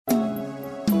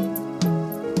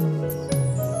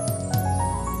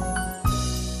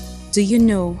Do you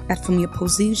know that from your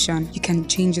position, you can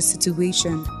change a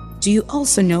situation? Do you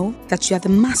also know that you are the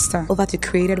master over the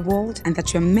created world and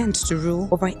that you are meant to rule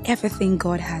over everything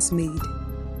God has made?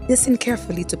 Listen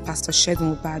carefully to Pastor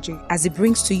Segun Obadje as he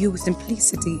brings to you with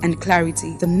simplicity and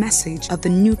clarity the message of the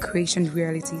new creation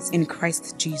realities in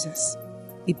Christ Jesus.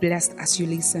 Be blessed as you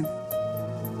listen. I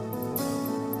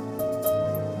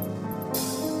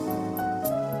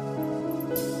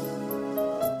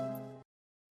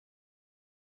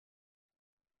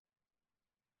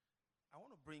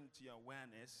want to bring to your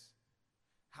awareness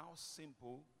how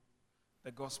simple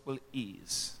the gospel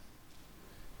is.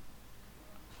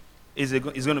 It's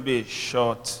going to be a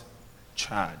short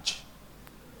charge.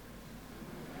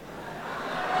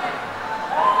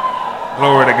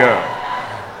 Glory to God.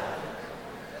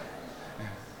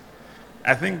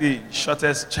 I think the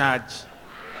shortest charge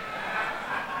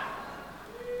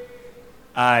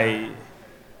I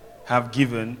have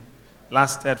given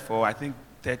lasted for, I think,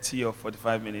 30 or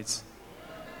 45 minutes,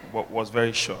 but was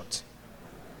very short.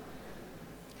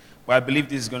 But I believe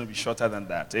this is going to be shorter than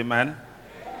that. Amen?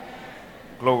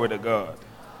 Glory to God.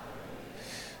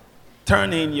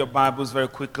 Turn in your Bibles very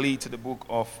quickly to the book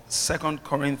of 2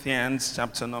 Corinthians,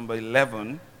 chapter number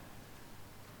 11.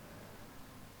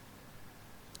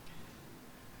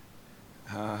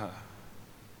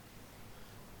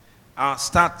 I'll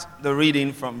start the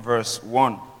reading from verse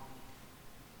 1.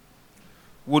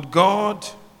 Would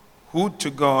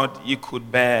to God you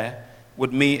could bear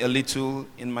with me a little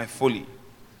in my folly,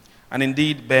 and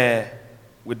indeed bear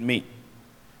with me.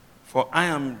 For I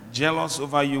am jealous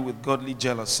over you with godly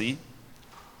jealousy,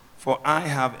 for I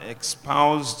have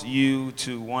espoused you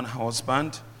to one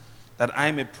husband, that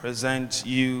I may present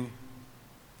you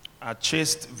a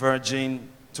chaste virgin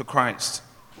to Christ.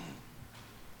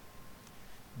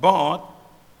 But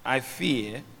I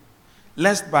fear,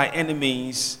 lest by any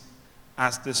means,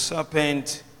 as the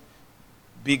serpent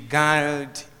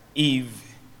beguiled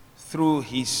Eve through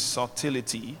his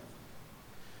subtlety,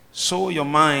 so your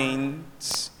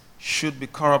minds should be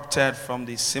corrupted from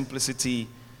the simplicity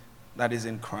that is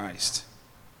in Christ.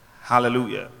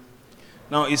 Hallelujah.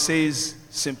 Now it says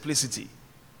simplicity.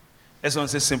 Everyone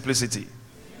says simplicity.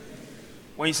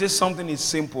 When you say something is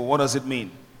simple, what does it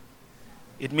mean?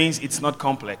 It means it's not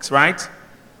complex, right?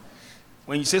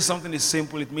 When you say something is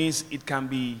simple, it means it can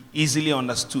be easily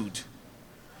understood.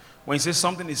 When you say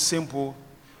something is simple,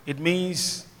 it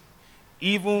means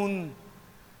even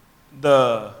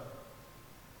the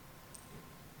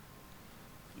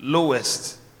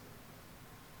lowest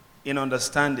in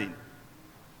understanding,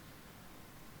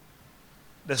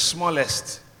 the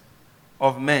smallest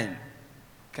of men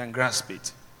can grasp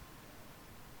it.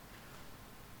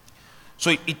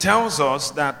 So it tells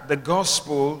us that the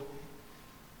gospel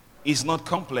is not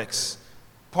complex.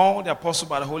 Paul, the apostle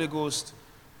by the Holy Ghost,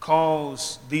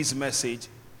 calls this message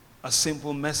a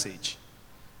simple message.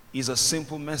 It's a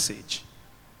simple message.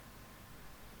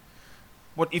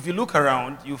 But if you look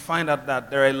around, you find out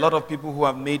that there are a lot of people who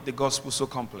have made the gospel so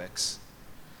complex.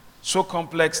 So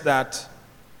complex that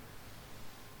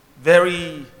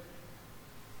very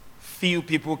few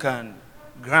people can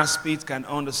grasp it, can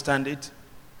understand it.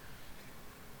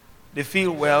 They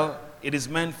feel, well, it is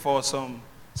meant for some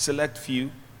select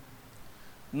few,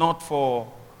 not for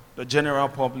the general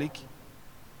public.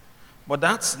 But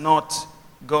that's not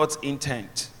God's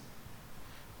intent.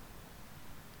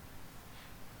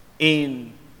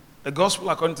 In the Gospel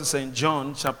according to St.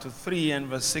 John, chapter 3 and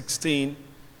verse 16,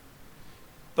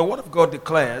 the Word of God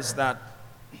declares that,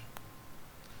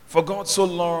 for God so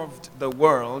loved the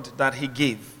world that he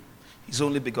gave his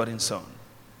only begotten Son.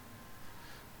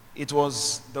 It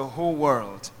was the whole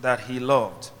world that he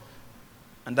loved,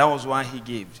 and that was why he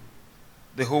gave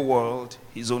the whole world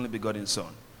his only begotten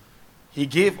Son. He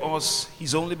gave us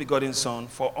his only begotten Son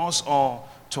for us all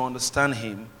to understand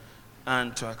him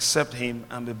and to accept him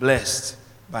and be blessed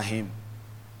by him.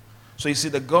 So you see,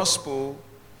 the gospel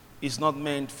is not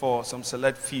meant for some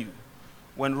select few.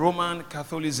 When Roman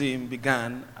Catholicism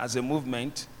began as a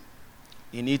movement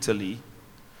in Italy,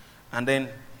 and then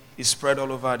it spread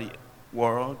all over the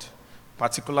world,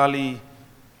 particularly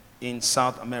in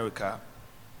South America,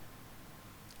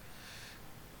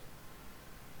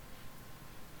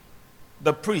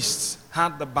 the priests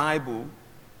had the Bible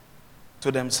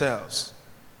to themselves.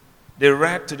 They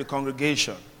read to the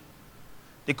congregation.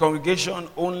 The congregation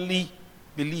only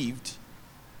believed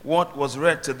what was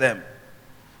read to them.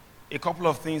 A couple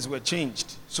of things were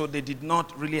changed, so they did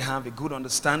not really have a good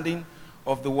understanding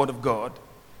of the Word of God.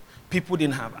 People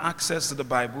didn't have access to the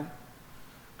Bible,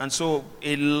 and so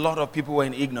a lot of people were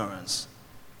in ignorance.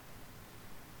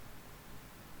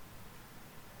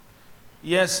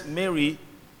 Yes, Mary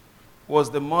was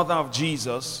the mother of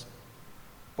Jesus,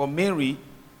 but Mary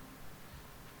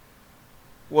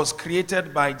was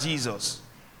created by Jesus.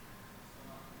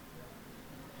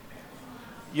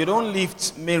 You don't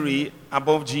lift Mary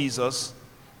above Jesus.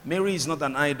 Mary is not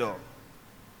an idol.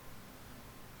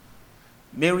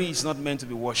 Mary is not meant to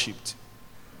be worshipped.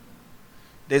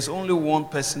 There's only one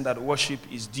person that worship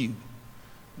is due.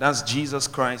 That's Jesus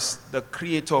Christ, the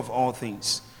creator of all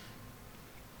things.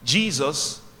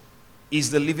 Jesus is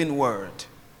the living word.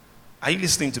 Are you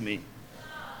listening to me?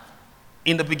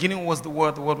 In the beginning was the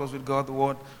Word was with God, the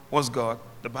Word was God.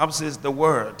 The Bible says the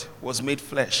Word was made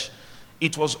flesh.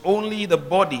 It was only the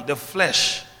body, the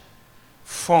flesh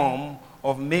form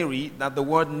of Mary that the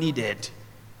Word needed.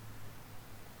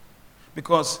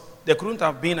 Because there couldn't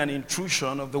have been an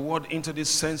intrusion of the Word into this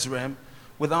sense realm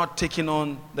without taking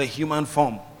on the human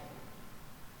form.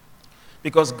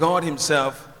 Because God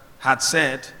himself had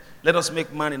said, let us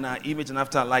make man in our image and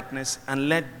after our likeness, and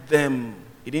let them.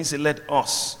 He didn't say let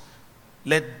us.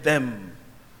 Let them.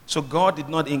 So God did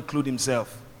not include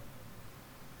himself.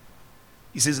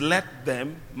 He says, let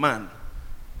them, man,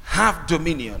 have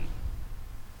dominion.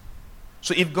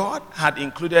 So if God had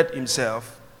included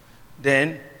himself,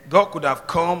 then God could have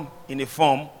come in a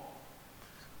form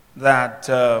that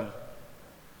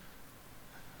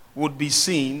would be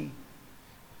seen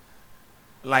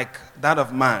like that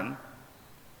of man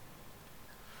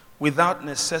without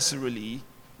necessarily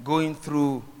going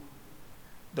through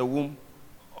the womb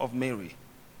of Mary.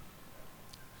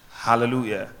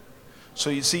 Hallelujah. So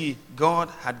you see, God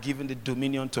had given the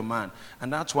dominion to man.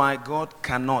 And that's why God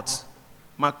cannot,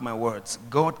 mark my words,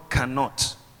 God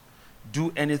cannot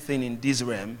do anything in this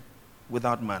realm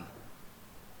without man.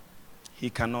 He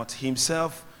cannot.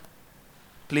 Himself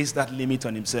place that limit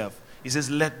on himself. He says,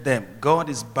 let them. God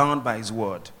is bound by his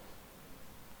word.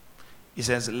 He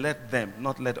says, let them,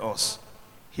 not let us.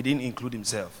 He didn't include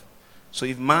himself. So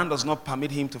if man does not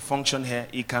permit him to function here,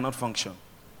 he cannot function.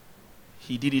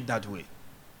 He did it that way.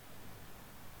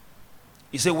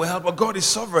 You say, well, but God is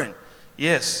sovereign.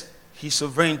 Yes, his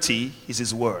sovereignty is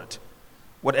his word.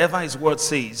 Whatever his word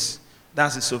says,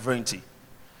 that's his sovereignty.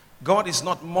 God is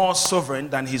not more sovereign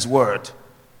than his word.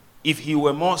 If he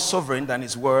were more sovereign than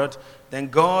his word, then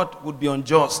God would be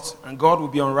unjust, and God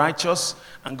would be unrighteous,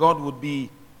 and God would be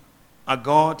a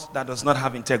God that does not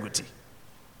have integrity.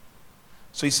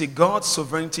 So you see, God's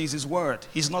sovereignty is his word.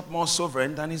 He's not more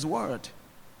sovereign than his word.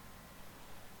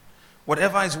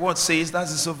 Whatever his word says,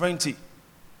 that's his sovereignty.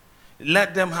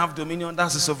 Let them have dominion,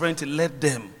 that's his sovereignty. Let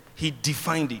them. He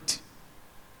defined it.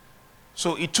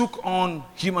 So he took on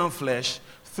human flesh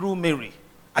through Mary.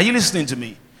 Are you listening to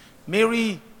me?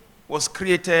 Mary was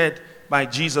created by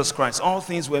Jesus Christ. All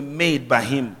things were made by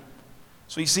him.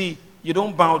 So you see, you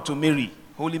don't bow to Mary.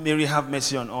 Holy Mary, have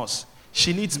mercy on us.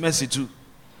 She needs mercy too.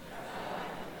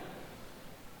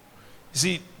 You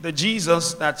see, the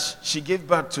Jesus that she gave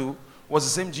birth to was the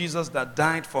same Jesus that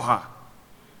died for her.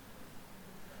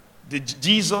 The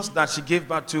Jesus that she gave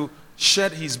birth to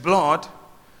shed his blood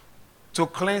to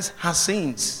cleanse her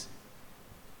sins.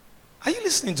 Are you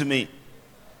listening to me?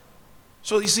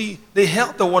 So you see, they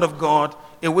held the word of God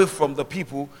away from the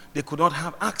people. They could not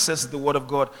have access to the word of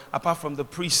God apart from the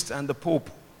priest and the pope.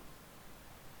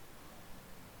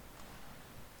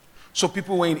 So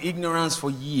people were in ignorance for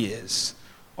years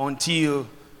until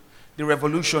the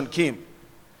revolution came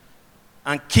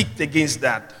and kicked against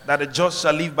that the just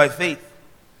shall live by faith.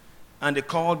 And they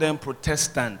called them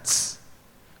Protestants,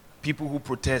 people who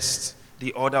protest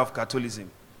the order of Catholicism.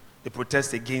 They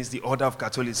protest against the order of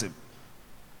Catholicism.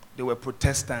 They were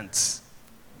Protestants.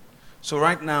 So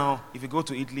right now, if you go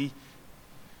to Italy,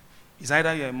 it's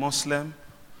either you're a Muslim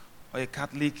or a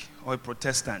Catholic or a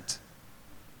Protestant.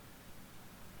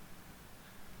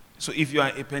 So if you are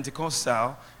a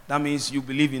Pentecostal, that means you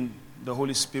believe in the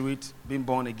Holy Spirit, being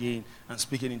born again, and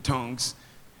speaking in tongues.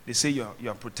 They say you're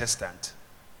a Protestant.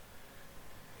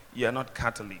 You are not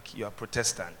Catholic, you are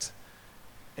Protestant.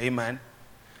 Amen.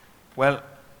 Well,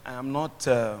 I am not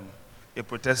a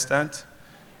Protestant.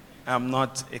 I'm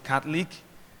not a Catholic.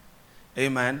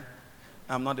 Amen.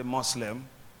 I'm not a Muslim.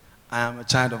 I am a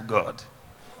child of God.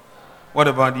 What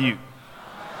about you?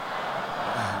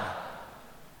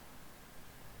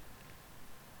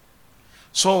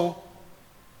 So,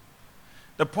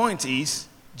 the point is,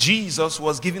 Jesus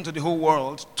was given to the whole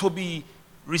world to be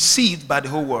received by the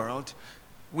whole world,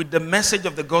 with the message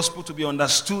of the gospel to be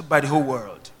understood by the whole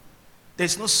world.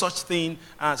 There's no such thing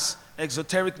as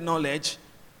exoteric knowledge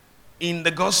in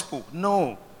the gospel.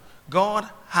 No. God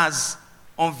has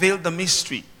unveiled the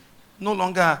mystery. No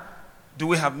longer do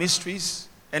we have mysteries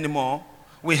anymore.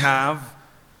 We have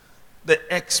The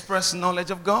express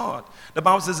knowledge of God. The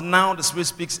Bible says, now the Spirit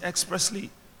speaks expressly.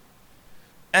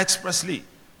 Expressly.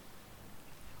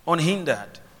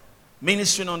 Unhindered.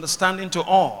 Ministering understanding to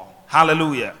all.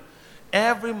 Hallelujah.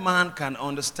 Every man can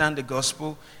understand the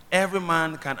gospel. Every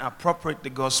man can appropriate the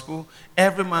gospel.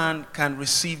 Every man can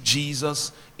receive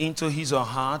Jesus into his or her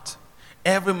heart.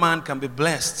 Every man can be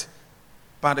blessed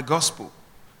by the gospel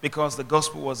because the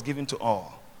gospel was given to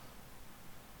all.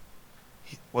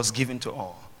 It was given to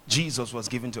all. Jesus was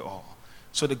given to all.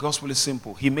 So the gospel is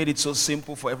simple. He made it so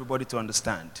simple for everybody to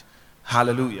understand.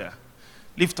 Hallelujah.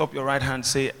 Lift up your right hand.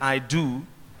 Say, I do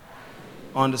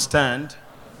understand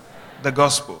the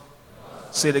gospel.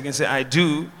 Say it again. Say, I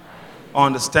do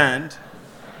understand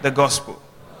the gospel.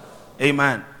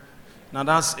 Amen. Now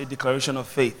that's a declaration of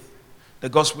faith. The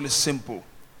gospel is simple.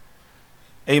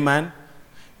 Amen.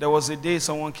 There was a day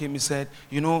someone came and said,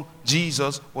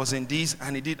 Jesus was in this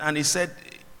and he did, and he said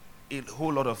a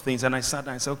whole lot of things. And I sat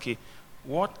down and said, okay,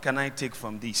 what can I take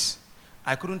from this?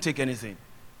 I couldn't take anything.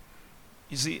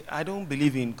 You see, I don't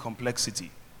believe in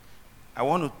complexity. I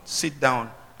want to sit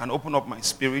down and open up my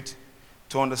spirit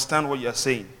to understand what you're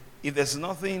saying. If there's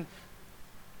nothing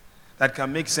that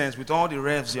can make sense with all the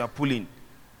revs you are pulling,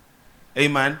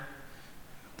 amen,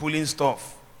 pulling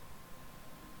stuff,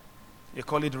 you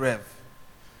call it rev.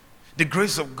 The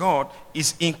grace of God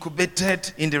is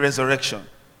incubated in the resurrection.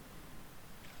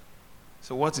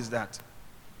 So what is that?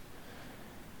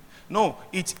 No,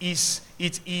 it is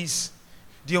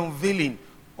the unveiling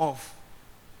of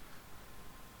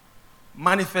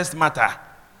manifest matter.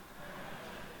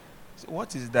 So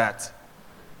what is that?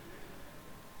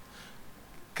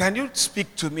 Can you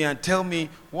speak to me and tell me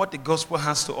what the gospel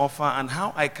has to offer and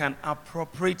how I can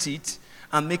appropriate it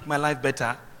and make my life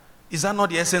better? Is that not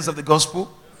the essence of the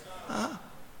gospel? Huh?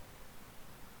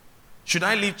 Should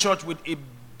I leave church with a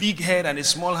big head and a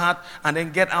small heart and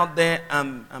then get out there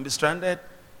and be stranded,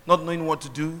 not knowing what to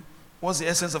do? What's the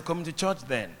essence of coming to church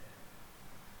then?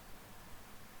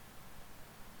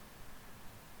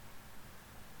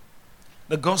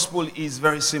 The gospel is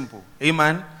very simple.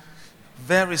 Amen?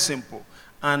 Very simple.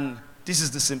 And this is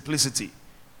the simplicity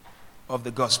of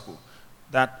the gospel.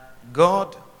 That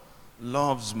God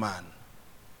loves man.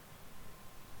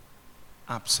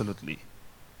 Absolutely.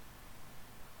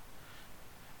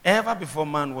 Ever before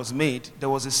man was made, there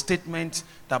was a statement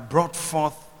that brought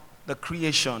forth the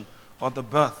creation or the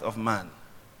birth of man.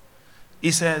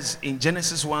 He says in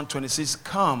Genesis 1:26,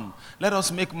 come, let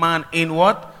us make man in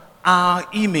what? Our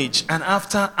image, and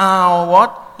after our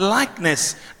what?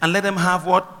 Likeness, and let them have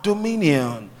what?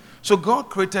 Dominion. So God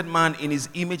created man in his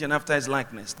image and after his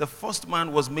likeness. The first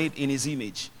man was made in his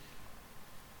image.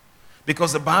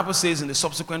 Because the Bible says in the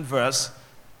subsequent verse,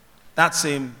 that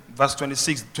same verse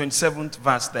 26, 27th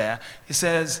verse there, it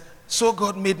says, so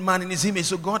God made man in his image.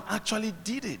 So God actually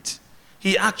did it.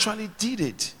 He actually did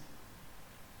it.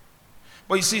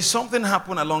 But you see, something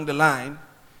happened along the line.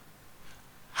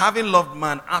 Having loved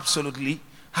man absolutely,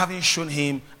 having shown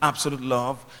him absolute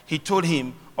love, he told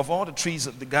him of all the trees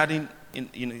of the garden,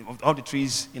 of all the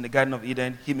trees in the Garden of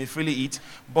Eden, he may freely eat,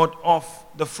 but of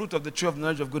the fruit of the tree of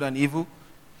knowledge of good and evil,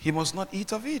 he must not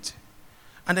eat of it.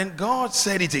 And then God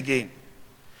said it again.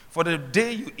 For the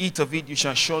day you eat of it, you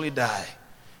shall surely die.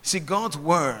 See, God's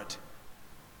word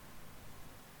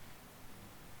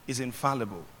is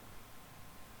infallible.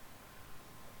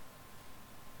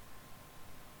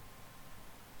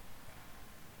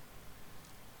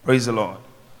 Praise the Lord.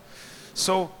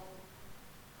 So,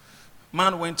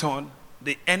 man went on.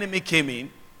 The enemy came in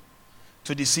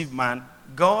to deceive man.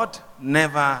 God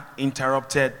never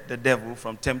interrupted the devil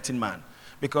from tempting man,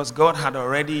 because God had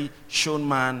already shown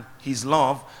man his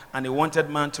love, and he wanted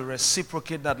man to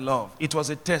reciprocate that love. It was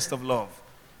a test of love.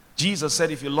 Jesus said,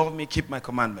 if you love me, keep my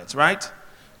commandments, right?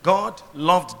 God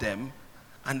loved them,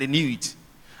 and they knew it.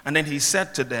 And then he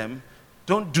said to them,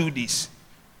 don't do this.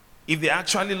 If they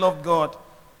actually loved God,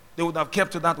 they would have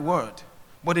kept to that word.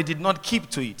 But they did not keep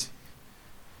to it.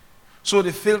 So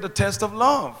they failed the test of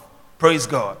love. Praise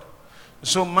God.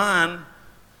 So man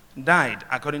died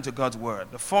according to God's word.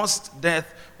 The first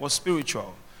death was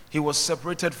spiritual. He was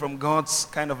separated from God's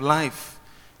kind of life.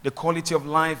 The quality of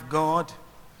life God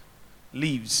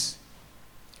lives.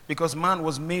 Because man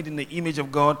was made in the image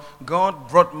of God, God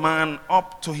brought man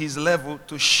up to his level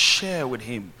to share with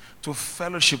him, to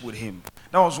fellowship with him.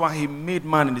 That was why he made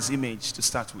man in his image to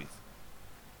start with.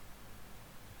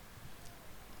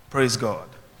 Praise God.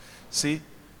 See?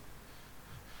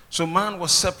 So man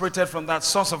was separated from that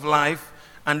source of life,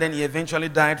 and then he eventually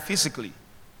died physically.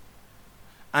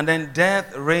 And then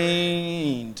death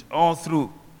reigned all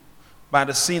through by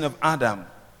the sin of Adam.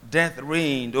 Death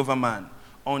reigned over man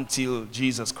until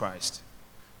Jesus Christ.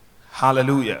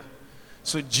 Hallelujah.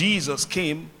 So Jesus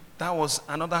came. That was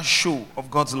another show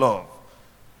of God's love.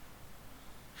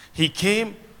 He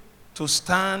came to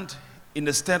stand in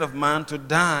the stead of man, to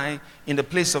die in the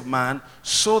place of man,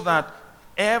 so that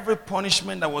every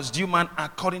punishment that was due man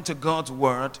according to God's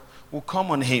word will come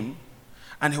on him,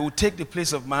 and he will take the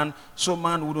place of man, so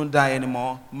man wouldn't die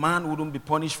anymore. Man wouldn't be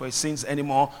punished for his sins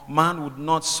anymore. Man would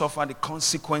not suffer the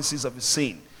consequences of his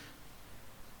sin.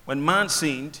 When man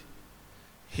sinned,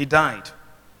 he died.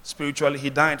 Spiritually, he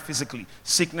died physically.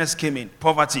 Sickness came in.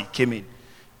 Poverty came in.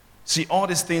 See, all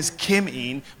these things came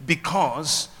in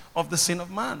because of the sin of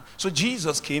man. So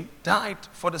Jesus came, died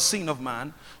for the sin of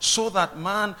man, so that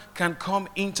man can come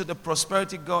into the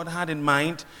prosperity God had in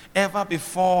mind ever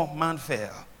before man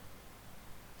fell.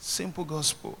 Simple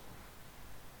gospel.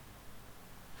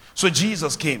 So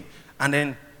Jesus came and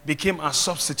then became our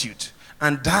substitute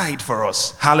and died for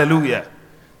us. Hallelujah.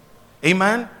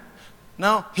 Amen.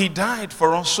 Now, he died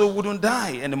for us so we wouldn't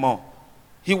die anymore.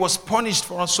 He was punished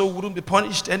for us so we wouldn't be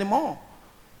punished anymore.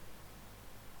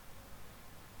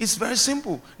 It's very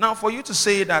simple. Now, for you to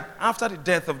say that after the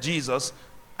death of Jesus,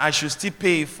 I should still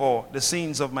pay for the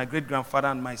sins of my great-grandfather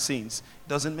and my sins,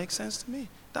 doesn't make sense to me.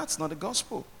 That's not the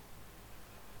gospel.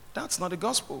 That's not the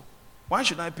gospel. Why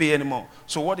should I pay anymore?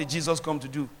 So what did Jesus come to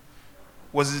do?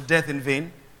 Was his death in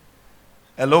vain?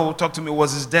 Hello, talk to me.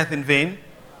 Was his death in vain?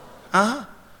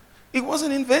 It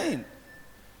wasn't in vain.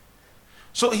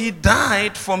 So he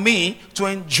died for me to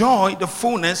enjoy the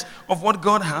fullness of what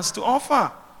God has to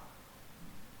offer.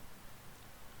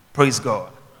 Praise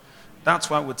God. That's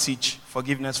why we teach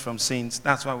forgiveness from sins.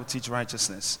 That's why we teach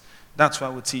righteousness. That's why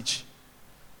we teach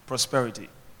prosperity.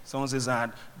 Someone says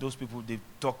that those people, they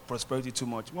talk prosperity too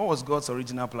much. What was God's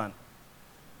original plan?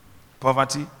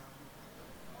 Poverty?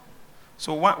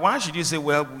 So why should you say,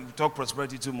 well, we talk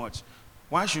prosperity too much?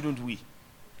 Why shouldn't we?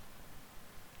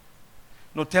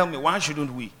 No, tell me, why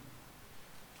shouldn't we?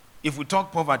 If we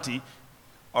talk poverty,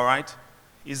 all right,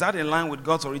 is that in line with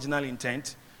God's original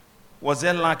intent? Was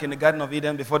there lack in the Garden of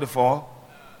Eden before the fall?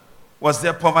 Was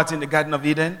there poverty in the Garden of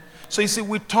Eden? So you see,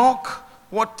 we talk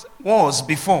what was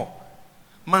before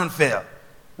man fell.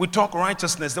 We talk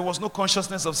righteousness. There was no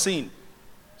consciousness of sin.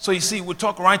 So you see, we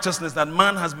talk righteousness, that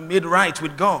man has been made right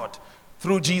with God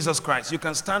through Jesus Christ. You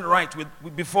can stand right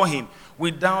before him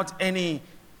without any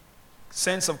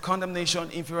sense of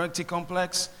condemnation, inferiority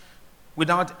complex,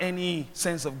 without any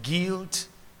sense of guilt.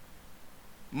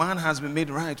 Man has been made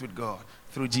right with God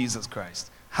through Jesus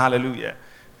Christ. Hallelujah.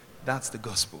 That's the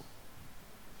gospel.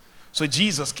 So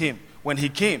Jesus came. When he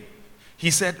came, he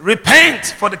said, repent,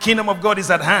 for the kingdom of God is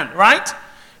at hand, right?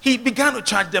 He began to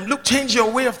charge them, look, change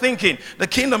your way of thinking. The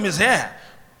kingdom is here.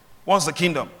 What's the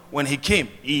kingdom? When he came,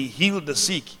 he healed the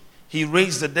sick. He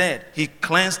raised the dead. He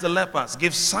cleansed the lepers,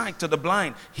 gave sight to the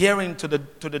blind, hearing to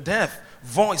the deaf,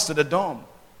 voice to the dumb.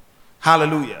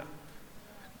 Hallelujah.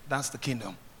 That's the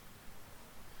kingdom.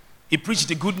 He preached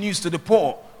the good news to the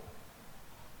poor.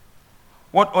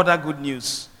 What other good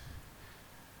news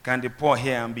can the poor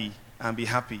hear and be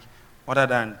happy, other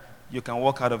than you can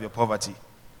walk out of your poverty?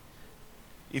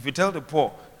 If you tell the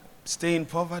poor, stay in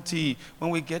poverty,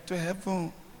 when we get to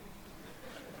heaven,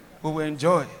 we will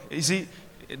enjoy. You see,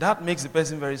 that makes the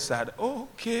person very sad. Oh,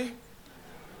 okay.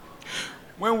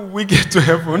 When will we get to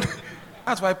heaven?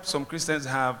 That's why some Christians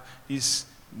have this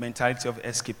mentality of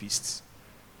escapists.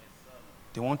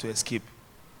 They want to escape.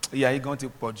 Yeah, you're going to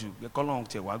put you.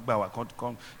 Everything.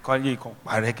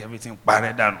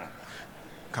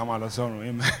 Come on,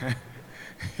 amen.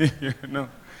 You know,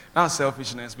 that's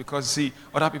selfishness, because see,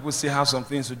 other people still have some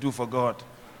things to do for God.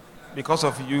 Because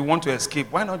of you want to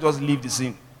escape. Why not just leave the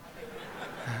scene?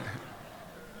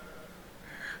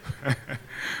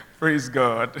 Praise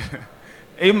God.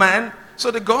 Amen.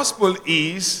 So the gospel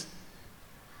is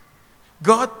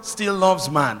God still loves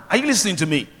man. Are you listening to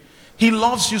me? He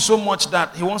loves you so much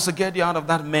that he wants to get you out of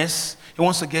that mess. He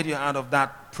wants to get you out of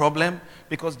that problem,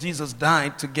 because Jesus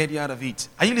died to get you out of it.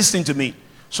 Are you listening to me?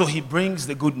 So he brings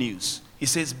the good news. He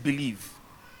says, believe.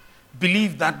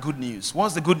 Believe that good news.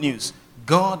 What's the good news?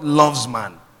 God loves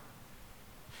man.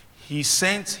 He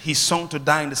sent his son to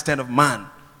die in the stead of man,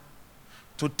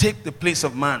 to take the place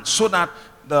of man, so that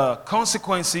the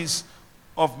consequences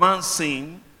of man's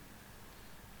sin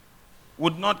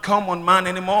would not come on man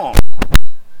anymore.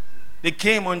 They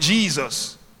came on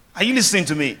Jesus. Are you listening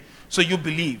to me? So you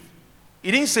believe.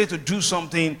 He didn't say to do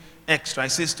something extra. He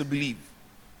says to believe.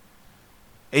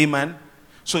 Amen.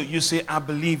 So you say, I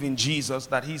believe in Jesus,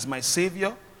 that he's my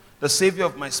Savior, the Savior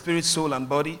of my spirit, soul, and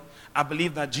body. I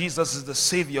believe that Jesus is the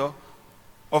Savior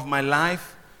of my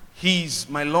life. He's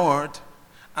my Lord.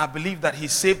 I believe that he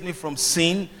saved me from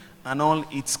sin and all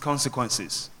its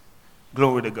consequences.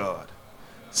 Glory to God.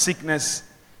 Sickness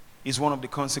is one of the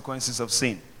consequences of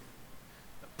sin.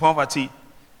 Poverty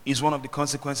is one of the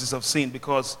consequences of sin,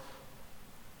 because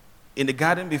in the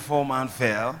garden before man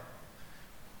fell,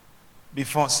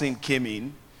 before sin came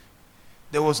in,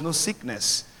 there was no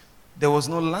sickness, there was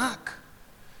no lack,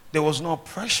 there was no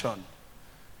oppression,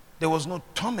 there was no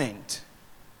torment.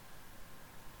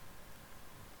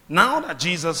 Now that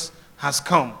Jesus has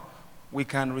come, we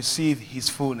can receive his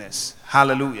fullness.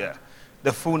 Hallelujah.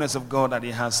 The fullness of God that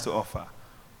he has to offer.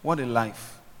 What a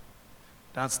life.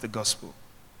 That's the gospel.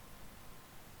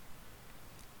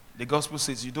 The gospel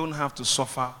says you don't have to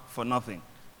suffer for nothing.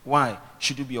 Why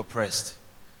should you be oppressed?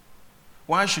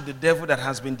 Why should the devil that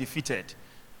has been defeated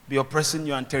be oppressing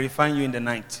you and terrifying you in the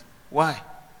night? Why?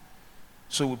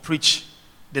 So we preach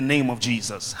the name of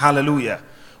Jesus. Hallelujah.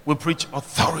 We preach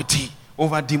authority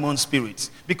over demon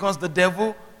spirits, because the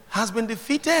devil has been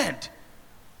defeated.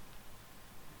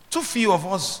 Too few of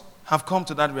us have come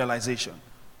to that realization.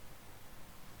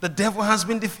 The devil has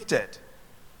been defeated.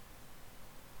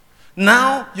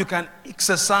 Now you can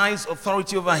exercise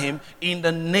authority over him in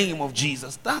the name of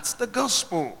Jesus. That's the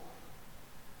gospel.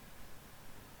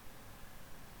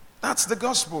 That's the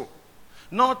gospel.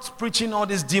 Not preaching all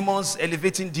these demons,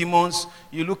 elevating demons.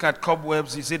 You look at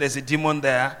cobwebs, you see there's a demon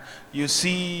there. You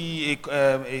see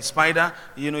a spider,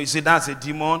 you see that's a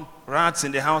demon. Rats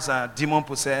in the house are demon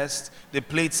possessed. The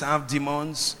plates have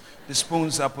demons. The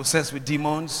spoons are possessed with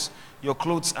demons. Your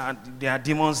clothes there are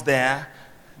demons there.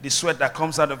 The sweat that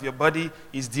comes out of your body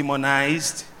is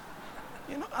demonized.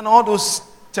 And all those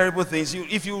terrible things.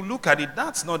 If you look at it,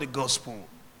 that's not the gospel.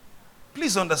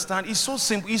 Please understand, it's so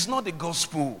simple. It's not the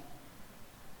gospel.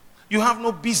 You have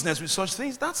no business with such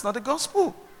things. That's not the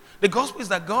gospel. The gospel is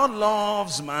that God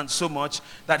loves man so much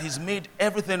that he's made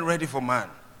everything ready for man.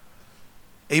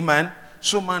 Amen.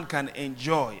 So man can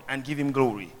enjoy and give him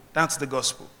glory. That's the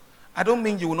gospel. I don't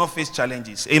mean you will not face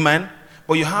challenges. Amen.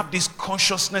 But you have this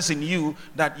consciousness in you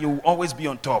that you will always be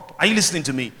on top. Are you listening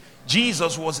to me?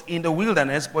 Jesus was in the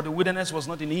wilderness, but the wilderness was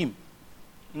not in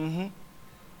him.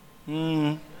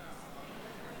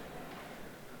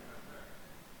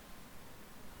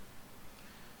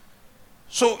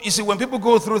 So, you see, when people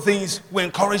go through things, we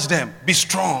encourage them. Be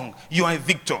strong. You are a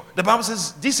victor. The Bible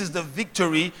says this is the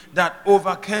victory that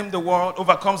overcomes the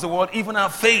world, even our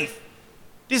faith.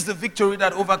 This is the victory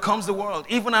that overcomes the world,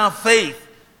 even our faith.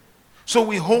 So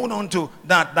we hold on to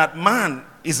that man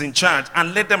is in charge,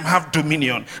 and let them have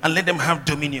dominion, and let them have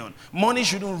dominion. Money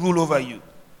shouldn't rule over you.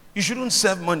 You shouldn't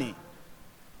serve money.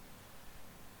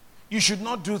 You should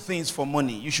not do things for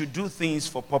money. You should do things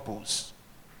for purpose,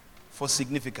 for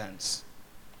significance.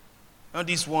 Not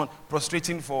this one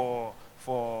prostrating for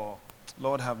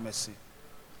Lord have mercy.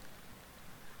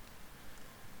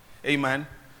 Amen.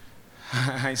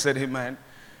 I said amen.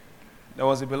 There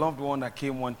was a beloved one that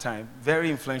came one time, very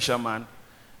influential man.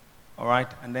 All right,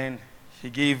 and then he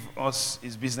gave us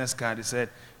his business card. He said,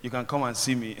 "You can come and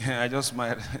see me." I just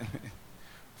smiled.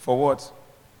 For what?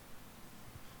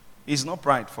 It's not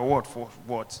pride. For what? For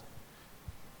what?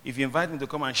 If you invite me to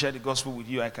come and share the gospel with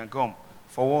you, I can come.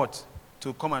 For what?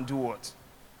 To come and do what?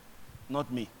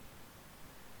 Not me.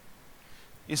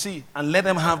 You see, and let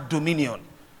them have dominion.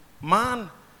 Man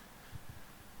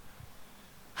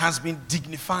has been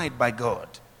dignified by God.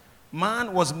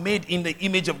 Man was made in the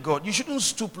image of God. You shouldn't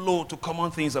stoop low to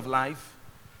common things of life.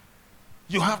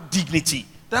 You have dignity.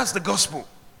 That's the gospel.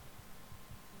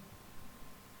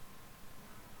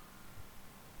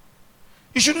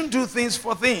 You shouldn't do things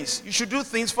for things. You should do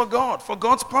things for God, for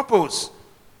God's purpose,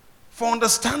 for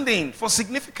understanding, for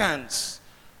significance,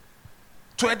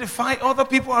 to edify other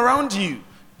people around you.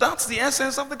 That's the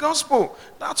essence of the gospel.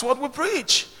 That's what we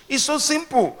preach. It's so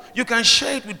simple. You can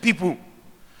share it with people.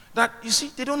 That, you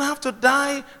see, they don't have to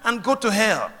die and go to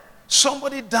hell.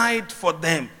 Somebody died for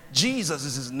them. Jesus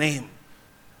is his name.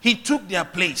 He took their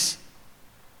place.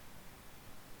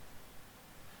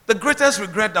 The greatest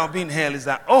regret that will be in hell is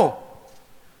that,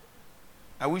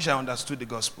 I wish I understood the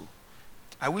gospel.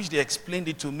 I wish they explained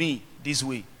it to me this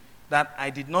way, that I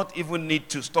did not even need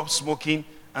to stop smoking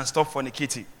and stop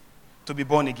fornicating to be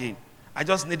born again. I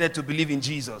just needed to believe in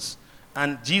Jesus.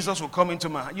 And Jesus will come into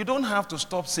my heart. You don't have to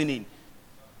stop sinning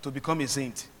to become a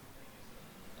saint.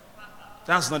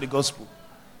 That's not the gospel.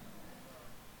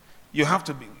 You have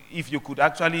to be, if you could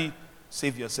actually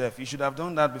save yourself, you should have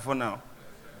done that before now.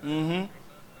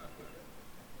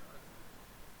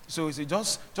 So you say,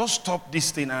 just stop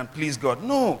this thing and please God.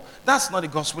 No, that's not the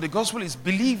gospel. The gospel is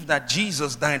believe that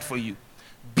Jesus died for you.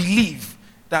 Believe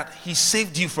that he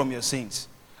saved you from your sins.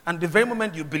 And the very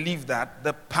moment you believe that,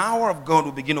 the power of God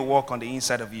will begin to work on the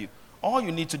inside of you. All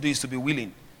you need to do is to be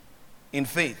willing in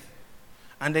faith.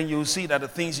 And then you'll see that the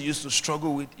things you used to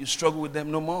struggle with, you struggle with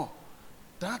them no more.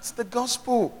 That's the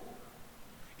gospel.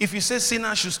 If you say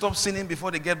sinners should stop sinning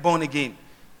before they get born again,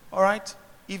 all right?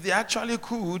 If they actually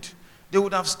could, they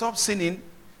would have stopped sinning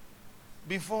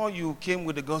before you came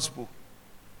with the gospel.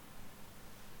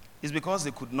 It's because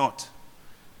they could not.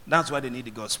 That's why they need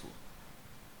the gospel.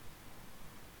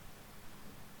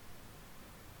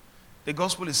 The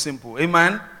gospel is simple.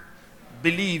 Amen?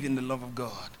 Believe in the love of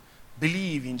God.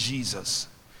 Believe in Jesus.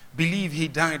 Believe he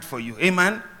died for you.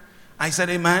 Amen? I said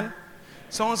amen.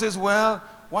 Someone says, well,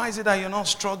 why is it that you're not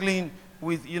struggling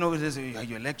with, are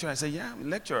you a lecturer? I say, yeah, I'm a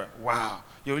lecturer. Wow,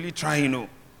 you're really trying,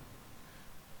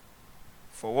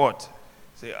 For what?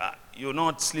 Say, you're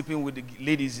not sleeping with the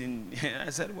ladies in...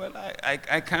 I said, well,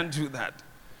 I can't do that.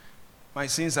 My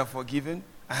sins are forgiven.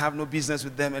 I have no business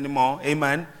with them anymore.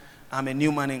 Amen. I'm a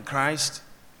new man in Christ.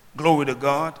 Glory to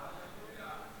God.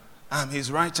 I'm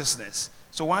his righteousness.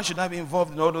 So why should I be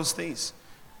involved in all those things?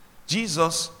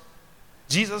 Jesus'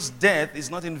 death is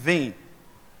not in vain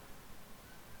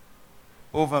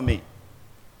over me.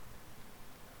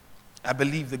 I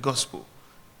believe the gospel,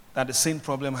 that the sin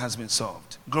problem has been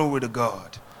solved. Glory to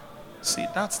God. See,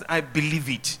 I believe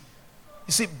it.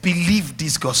 You see, believe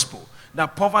this gospel,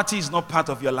 that poverty is not part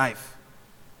of your life.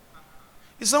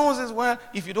 If someone says, well,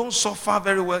 if you don't suffer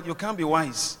very well, you can't be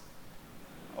wise.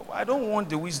 I don't want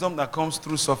the wisdom that comes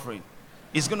through suffering.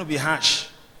 It's going to be harsh.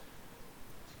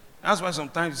 That's why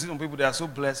sometimes you see some people that are so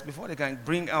blessed, before they can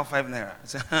bring out 5 naira.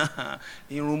 Say,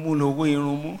 irumu logo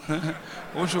irumu.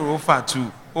 Oshoro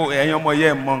fatu. Oh, enyomo ye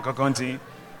monka konti.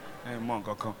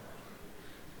 Monka.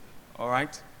 All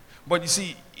right? But you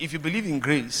see, if you believe in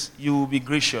grace, you will be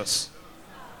gracious.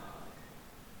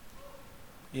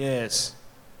 Yes.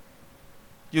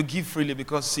 You give freely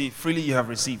because, see, freely you have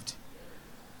received.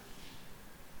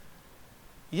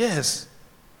 Yes.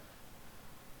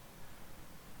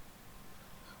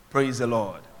 Praise the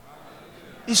Lord.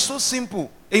 It's so simple.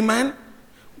 Amen.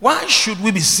 Why should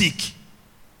we be sick?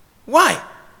 Why?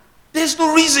 There's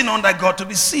no reason under God to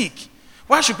be sick.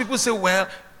 Why should people say, well,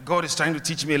 God is trying to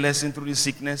teach me a lesson through this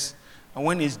sickness, and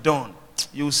when it's done,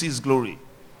 you will see his glory.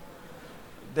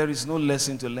 There is no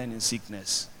lesson to learn in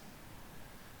sickness.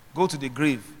 Go to the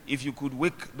grave. If you could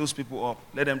wake those people up,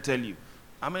 let them tell you.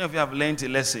 How many of you have learned a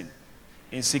lesson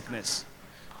in sickness?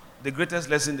 The greatest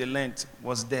lesson they learned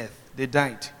was death. They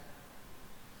died.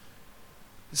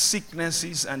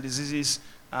 Sicknesses and diseases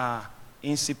are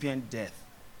incipient death.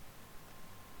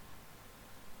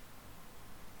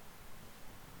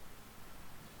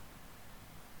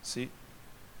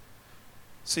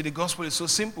 See, the gospel is so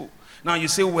simple. Now you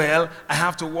say, well, I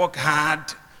have to work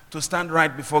hard to stand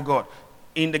right before God.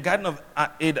 In the Garden of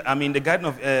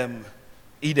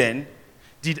Eden,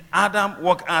 did Adam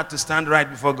work hard to stand right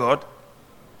before God?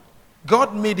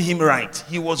 God made him right.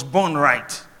 He was born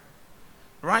right.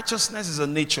 Righteousness is a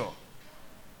nature.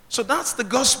 So that's the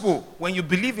gospel. When you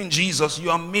believe in Jesus, you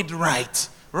are made right.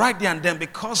 Right there and then,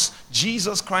 because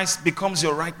Jesus Christ becomes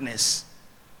your rightness.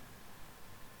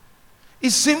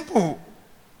 It's simple.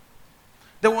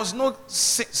 There was no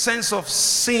sense of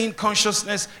sin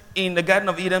consciousness in the Garden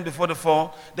of Eden before the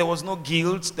fall. There was no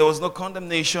guilt. There was no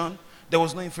condemnation. There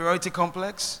was no inferiority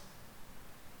complex.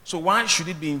 So why should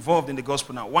it be involved in the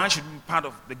gospel now? Why should it be part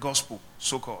of the gospel,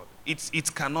 so-called?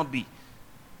 It cannot be.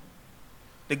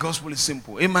 The gospel is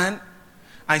simple. Amen?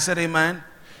 I said amen.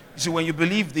 You see, when you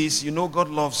believe this, you know God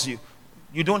loves you.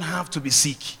 You don't have to be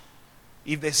sick.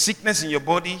 If there's sickness in your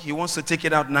body, he wants to take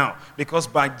it out now. Because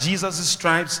by Jesus'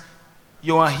 stripes,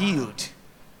 you are healed.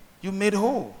 You're made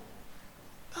whole.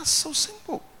 That's so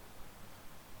simple.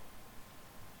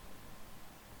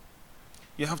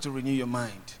 You have to renew your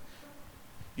mind.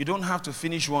 You don't have to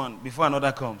finish one before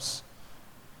another comes.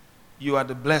 You are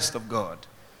the blessed of God.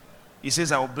 He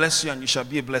says, I will bless you and you shall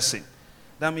be a blessing.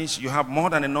 That means you have more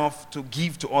than enough to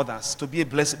give to others, to be a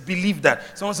blessing. Believe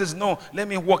that. Someone says, no, let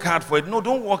me work hard for it. No,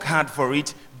 don't work hard for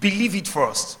it. Believe it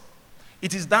first.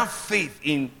 It is that faith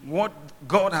in what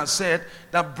God has said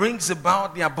that brings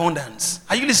about the abundance.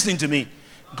 Are you listening to me?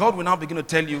 God will now begin to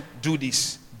tell you, do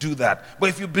this, do that. But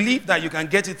if you believe that you can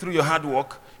get it through your hard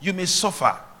work, you may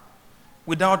suffer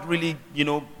without really,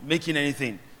 making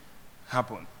anything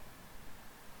happen.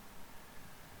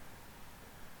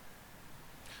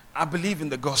 I believe in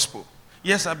the gospel.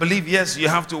 Yes, I believe, yes, you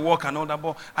have to work and all that,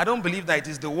 but I don't believe that it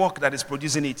is the work that is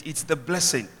producing it. It's the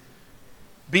blessing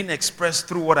being expressed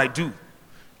through what I do.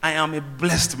 I am a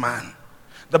blessed man.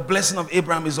 The blessing of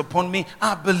Abraham is upon me.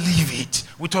 I believe it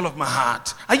with all of my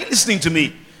heart. Are you listening to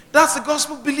me? That's the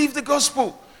gospel. Believe the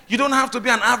gospel. You don't have to be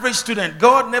an average student.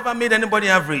 God never made anybody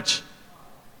average.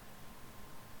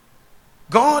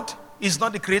 God is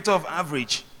not the creator of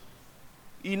average.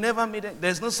 He never made it.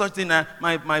 There's no such thing.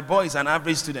 My boy is an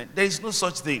average student. There is no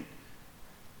such thing.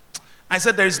 I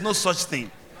said there is no such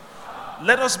thing.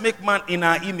 Let us make man in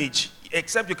our image.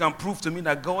 Except you can prove to me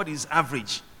that God is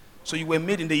average. So you were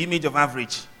made in the image of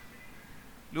average.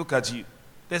 Look at you.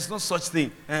 There's no such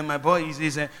thing. And my boy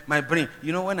is my brain.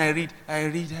 You know, when I read.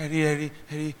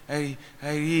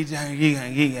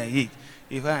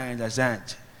 If I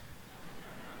understand,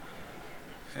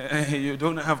 you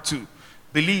don't have to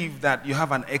believe that you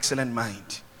have an excellent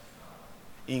mind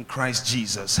in Christ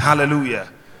Jesus. Hallelujah.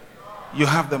 You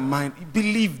have the mind.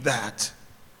 Believe that.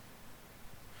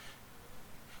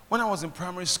 When I was in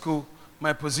primary school,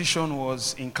 my position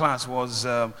was in class was,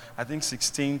 I think,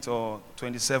 16th or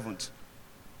 27th.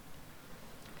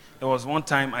 There was one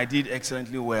time I did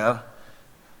excellently well.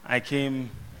 I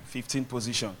came 15th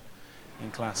position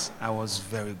in class. I was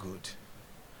very good.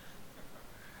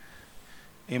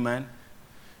 Amen.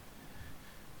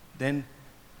 Then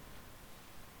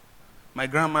my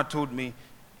grandma told me,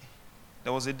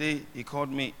 there was a day she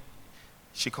called me,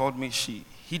 she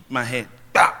hit my head.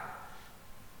 Bah!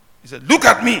 He said, look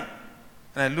at me.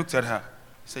 And I looked at her.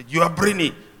 He said, you are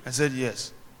brainy. I said,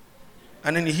 yes.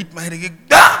 And then he hit my head again.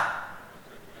 Bah!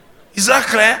 Is that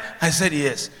clear? I said,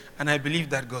 yes. And I believed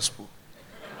that gospel.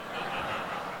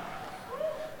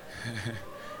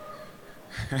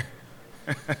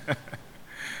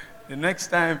 The next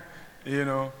time,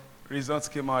 results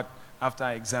came out after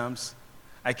exams,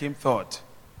 I came third.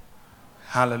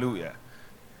 Hallelujah.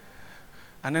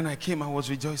 And then I was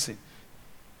rejoicing.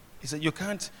 He said, you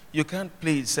can't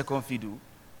play second fiddle.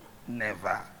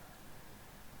 Never.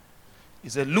 He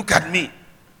said, look at me.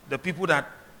 The people that,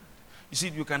 you see,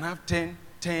 you can have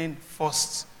 10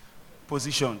 first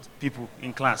position people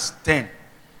in class. 10,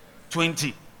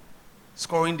 20,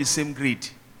 scoring the same grade.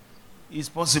 It's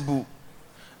possible.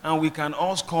 And we can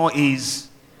all score A's.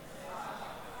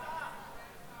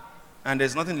 And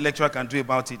there's nothing the lecturer can do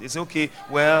about it. It's okay,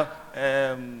 well,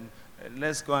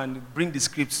 let's go and bring the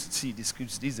scripts. See, the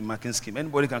scripts, this is the marking scheme.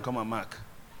 Anybody can come and mark.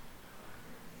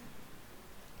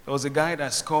 There was a guy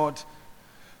that scored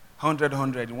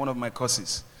 100 in one of my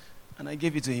courses. And I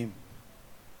gave it to him.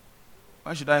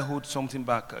 Why should I hold something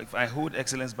back? If I hold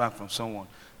excellence back from someone,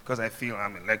 because I feel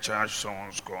I'm a lecturer,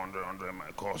 someone score 100 in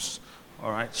my course.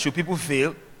 All right? Should people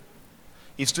fail?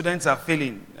 If students are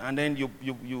failing, and then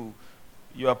you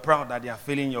are proud that they are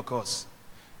failing your course,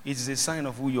 it is a sign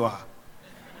of who you are.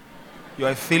 You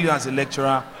are a failure as a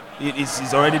lecturer.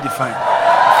 It's already defined.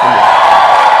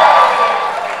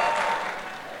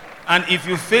 And if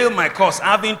you fail my course,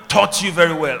 having taught you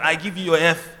very well, I give you your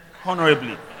F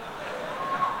honorably.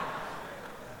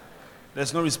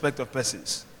 There's no respect of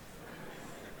persons.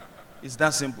 It's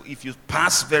that simple. If you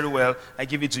pass very well, I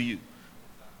give it to you.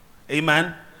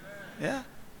 Amen? Yeah.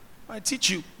 I teach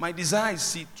you. My desire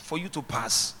is for you to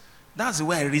pass. That's the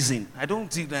way I reason. I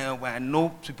don't think that when I know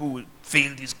people will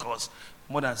fail this course,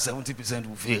 more than 70%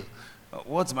 will fail.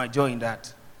 What's my joy in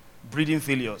that? Breeding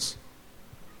failures.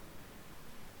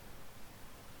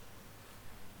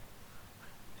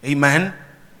 Amen?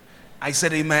 I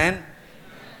said amen.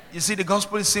 You see, the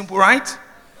gospel is simple, right?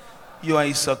 You are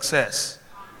a success.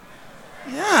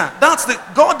 Yeah, that's the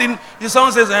God didn't.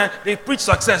 Someone says they preach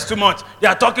success too much. They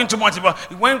are talking too much about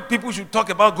when people should talk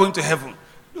about going to heaven.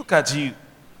 Look at you.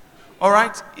 All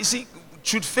right, you see,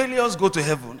 should failures go to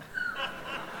heaven?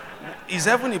 Is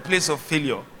heaven a place of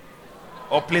failure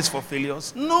or place for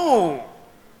failures? No.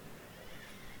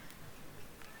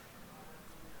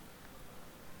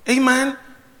 Amen.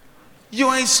 You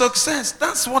are a success.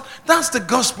 That's the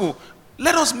gospel.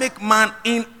 Let us make man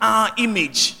in our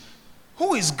image.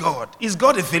 Who is God? Is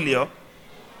God a failure?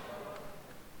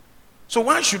 So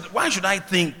why should I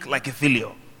think like a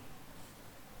failure?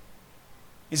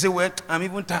 You say, well, I'm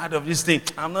even tired of this thing.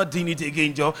 I'm not doing it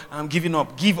again, Joe. I'm giving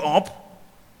up. Give up?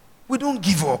 We don't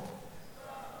give up.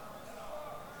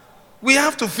 We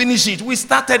have to finish it. We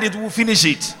started it, we'll finish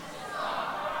it.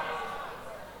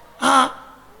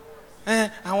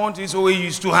 I want this way,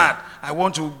 it's too hard. I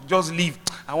want to just leave.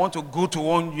 I want to go to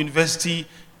one university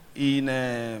in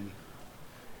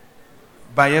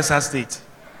Bayelsa State.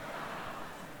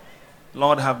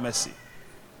 Lord have mercy.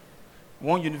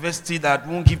 One university that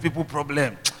won't give people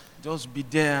problem. Just be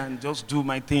there and just do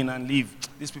my thing and leave.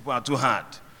 These people are too hard.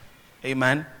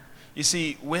 Amen. You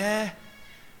see, where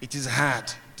it is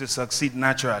hard to succeed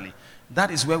naturally,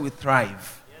 that is where we thrive.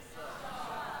 Yes, sir.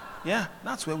 Yeah,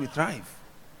 that's where we thrive.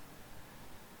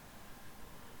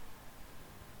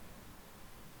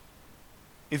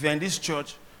 If you're in this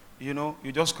church,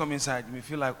 you just come inside, you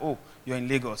feel like, oh, you're in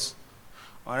Lagos.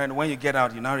 All right, when you get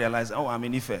out, you now realize, oh, I'm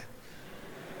in Ife.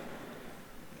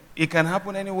 It can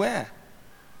happen anywhere.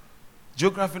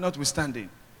 Geography notwithstanding.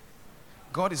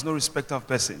 God is no respecter of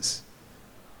persons.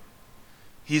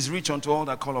 He is rich unto all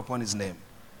that call upon his name.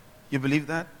 You believe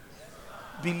that?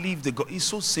 Believe the God. It's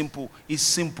so simple. It's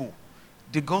simple.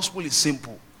 The gospel is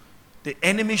simple. The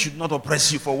enemy should not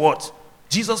oppress you for what?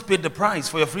 Jesus paid the price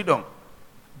for your freedom.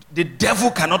 The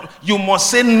devil cannot. You must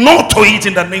say no to it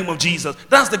in the name of Jesus.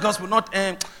 That's the gospel, not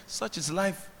such is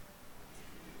life.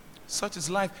 Such is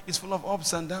life. It's full of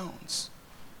ups and downs.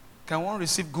 Can one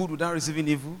receive good without receiving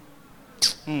evil?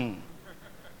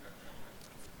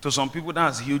 To some people,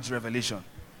 that's huge revelation.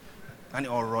 And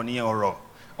Are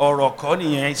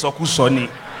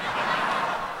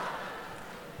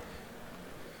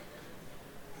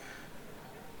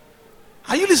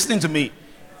you listening to me?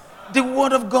 The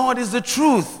word of God is the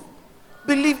truth.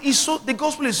 Believe the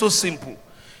gospel is so simple.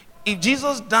 If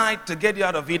Jesus died to get you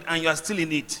out of it and you are still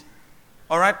in it,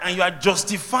 all right, and you are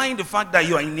justifying the fact that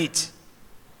you are in it,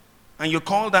 and you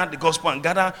call that the gospel and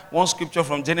gather one scripture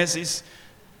from Genesis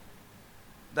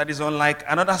that is unlike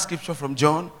another scripture from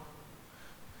John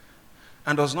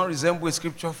and does not resemble a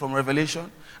scripture from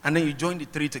Revelation, and then you join the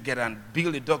three together and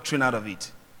build a doctrine out of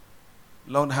it.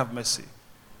 Lord have mercy.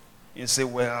 You say,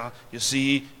 well, you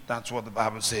see, that's what the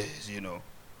Bible says,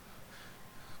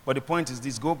 But the point is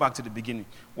this, go back to the beginning.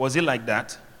 Was it like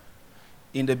that?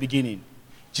 In the beginning.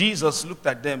 Jesus looked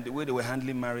at them, the way they were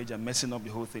handling marriage and messing up the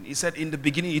whole thing. He said, in the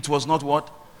beginning, it was not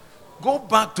what? Go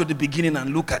back to the beginning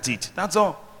and look at it. That's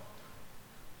all.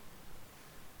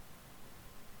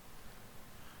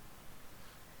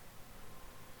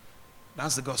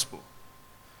 That's the gospel.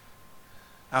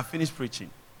 I've finished preaching.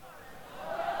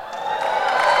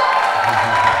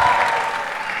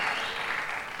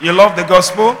 You love the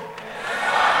gospel?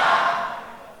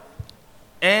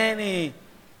 Any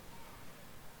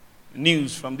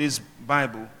news from this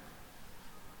Bible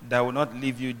that will not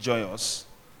leave you joyous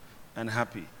and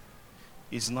happy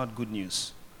is not good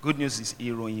news. Good news is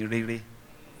ìròyìn rere.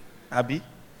 Abi?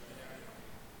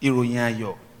 Ìròyìn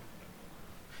ayọ̀.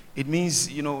 It means,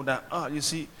 that, you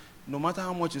see, no matter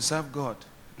how much you serve God,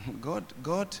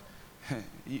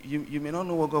 you may not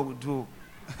know what God will do.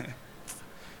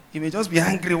 He may just be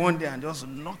angry one day and just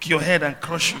knock your head and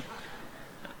crush you.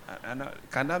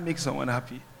 Can that make someone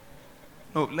happy?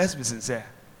 No, let's be sincere.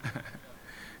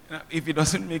 If it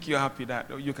doesn't make you happy,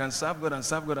 that you can serve God and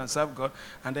serve God and serve God,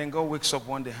 and then God wakes up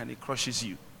one day and he crushes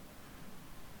you.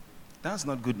 That's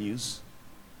not good news.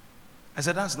 I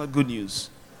said, that's not good news.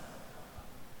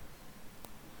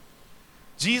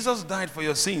 Jesus died for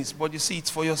your sins, but you see,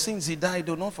 it's for your sins he died,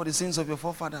 though, not for the sins of your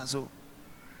forefathers.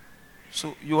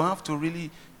 So you have to really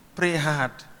pray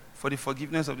hard for the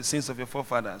forgiveness of the sins of your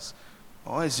forefathers,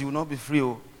 or else you will not be free.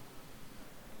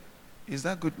 Is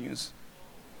that good news?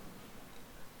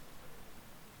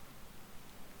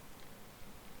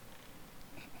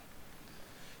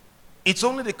 It's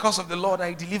only the curse of the Lord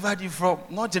I delivered you from,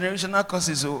 not generational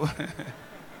curses.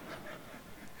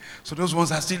 So those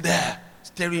ones are still there,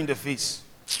 staring in the face.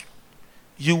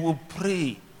 You will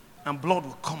pray and blood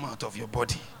will come out of your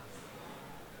body.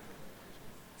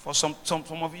 For some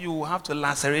of you will have to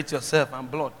lacerate yourself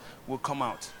and blood will come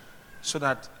out so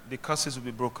that the curses will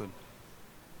be broken.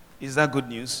 Is that good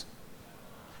news?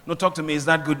 No, talk to me. Is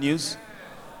that good news?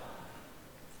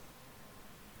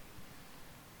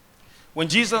 When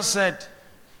Jesus said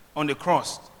on the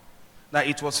cross that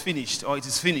it was finished, or it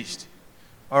is finished,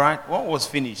 all right, what was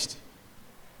finished?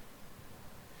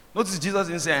 Notice Jesus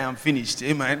didn't say, I am finished.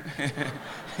 Amen.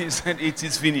 He said, it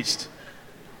is finished.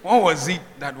 What was it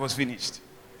that was finished?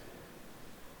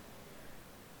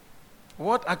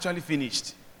 What actually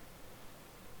finished?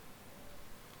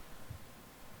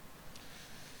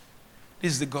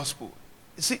 This is the gospel.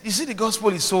 You see, the gospel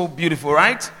is so beautiful,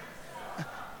 right?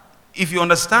 If you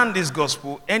understand this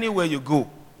gospel, anywhere you go,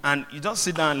 and you just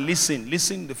sit down and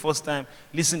listen the first time,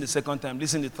 listen the second time,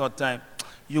 listen the third time,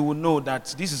 you will know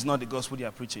that this is not the gospel they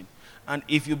are preaching. And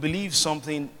if you believe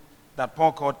something that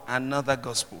Paul called another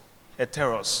gospel,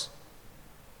 heteros,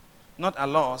 not a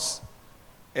loss,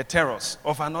 heteros,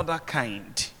 of another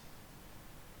kind.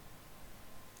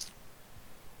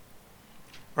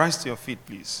 Rise to your feet,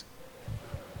 please.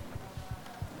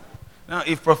 Now,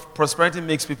 if prosperity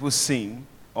makes people sin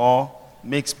or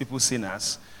makes people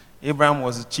sinners, Abraham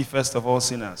was the chiefest of all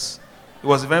sinners. He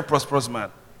was a very prosperous man.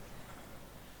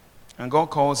 And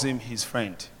God calls him his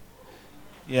friend.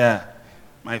 Yeah,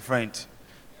 my friend.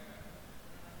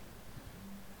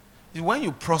 When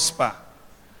you prosper,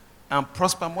 and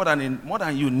prosper more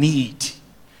than you need,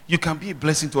 you can be a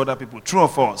blessing to other people. True or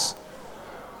false?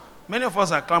 Many of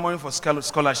us are clamoring for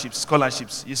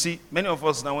scholarships. You see, many of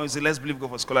us now, when we say, let's believe God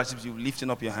for scholarships, you're lifting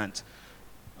up your hand.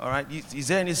 All right? Is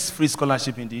there any free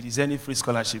scholarship indeed? Is there any free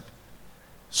scholarship?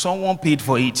 Someone paid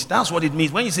for it. That's what it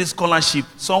means. When you say scholarship,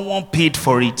 someone paid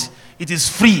for it. It is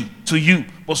free to you,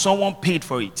 but someone paid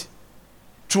for it.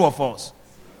 True or false?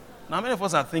 Now, many of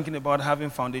us are thinking about having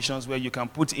foundations where you can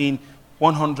put in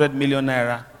 100 million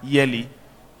naira yearly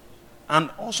and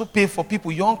also pay for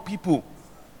people, young people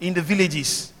in the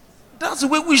villages. That's the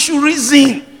way we should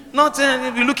reason. Not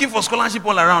if you're looking for scholarship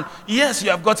all around. Yes, you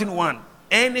have gotten one.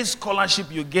 Any scholarship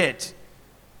you get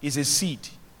is a seed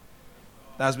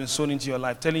that has been sown into your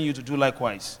life, telling you to do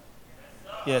likewise.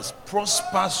 Yes,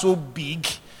 prosper so big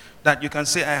that you can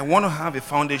say, I want to have a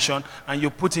foundation, and you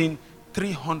put in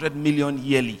 300 million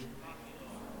yearly.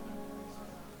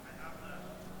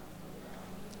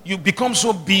 You become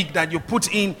so big that you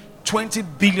put in 20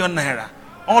 billion naira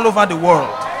all over the world.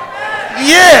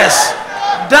 Yes,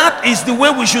 that is the way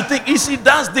we should think. You see,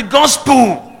 that's the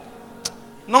gospel.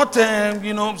 Not,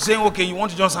 saying, okay, you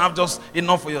want to just have just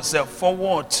enough for yourself. For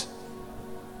what?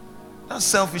 That's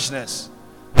selfishness.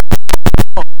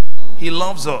 He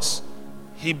loves us.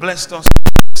 He blessed us.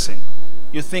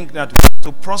 You think that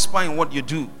to prosper in what you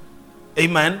do,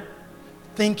 amen,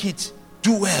 think it,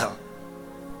 do well.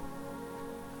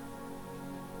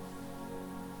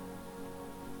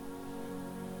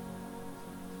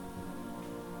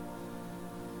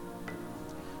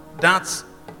 That's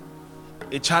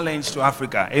a challenge to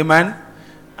Africa. Amen.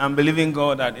 I'm believing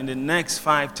God that in the next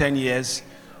 5-10 years,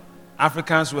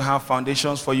 Africans will have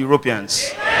foundations for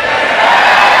Europeans.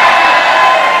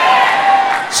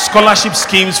 Scholarship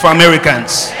schemes for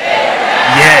Americans.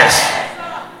 Yes.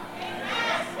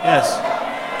 Yes.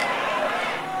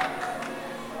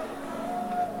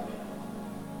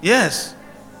 Yes.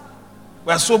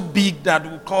 We are so big that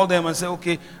we call them and say,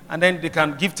 okay, and then they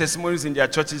can give testimonies in their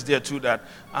churches there too that,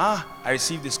 I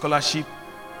received a scholarship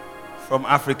from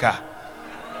Africa.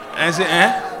 And I say,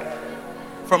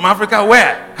 From Africa,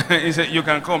 where? He said, you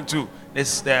can come too.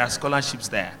 There are scholarships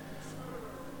there.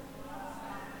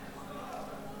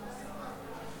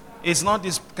 It's not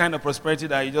this kind of prosperity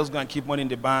that you just go and keep money in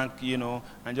the bank,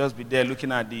 and just be there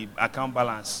looking at the account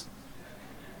balance.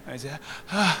 And I say,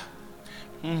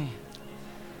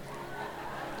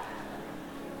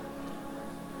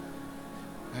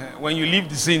 When you leave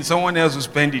the scene, someone else will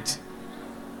spend it.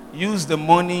 Use the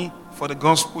money for the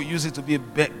gospel. Use it to be a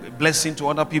blessing to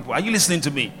other people. Are you listening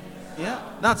to me? Yeah,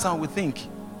 that's how we think.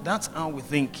 That's how we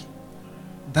think.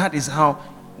 That is how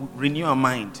we renew our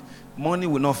mind. Money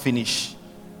will not finish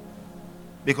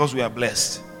because we are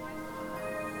blessed.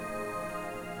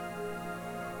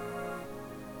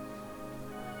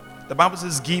 The Bible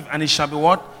says, give and it shall be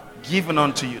what? Given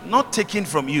unto you. Not taken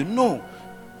from you. No.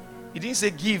 It didn't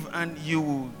say give and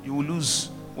you will lose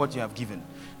what you have given.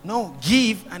 No,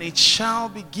 give and it shall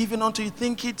be given unto you.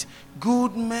 Think it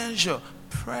good measure,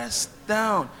 pressed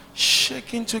down,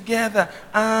 shaking together,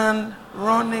 and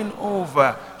running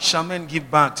over. Shall men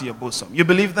give back to your bosom? You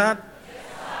believe that?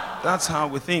 That's how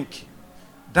we think.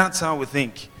 That's how we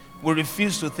think. We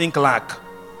refuse to think lack.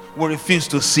 We refuse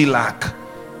to see lack.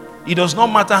 It does not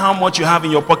matter how much you have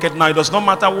in your pocket now. It does not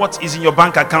matter what is in your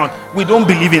bank account. We don't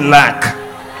believe in lack.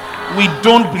 We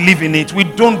don't believe in it. We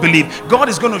don't believe. God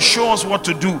is going to show us what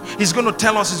to do. He's going to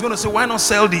tell us. He's going to say, why not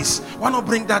sell this? Why not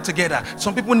bring that together?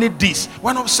 Some people need this.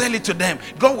 Why not sell it to them?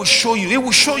 God will show you. He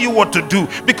will show you what to do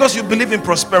because you believe in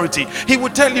prosperity. He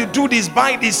will tell you, do this,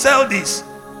 buy this, sell this.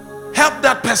 Help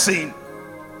that person.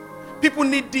 People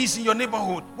need this in your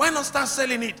neighborhood. Why not start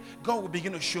selling it? God will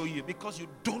begin to show you because you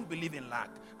don't believe in lack.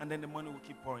 And then the money will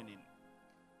keep pouring in.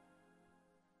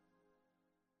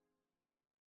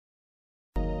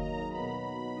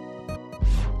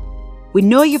 We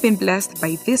know you've been blessed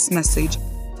by this message.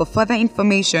 For further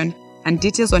information and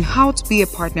details on how to be a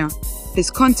partner, please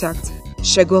contact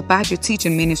Segun Obadje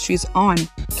Teaching Ministries on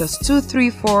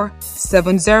 +234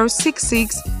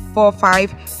 7066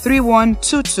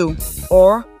 453122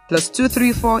 or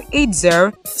 +234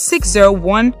 80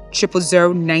 601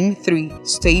 00093.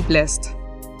 Stay blessed.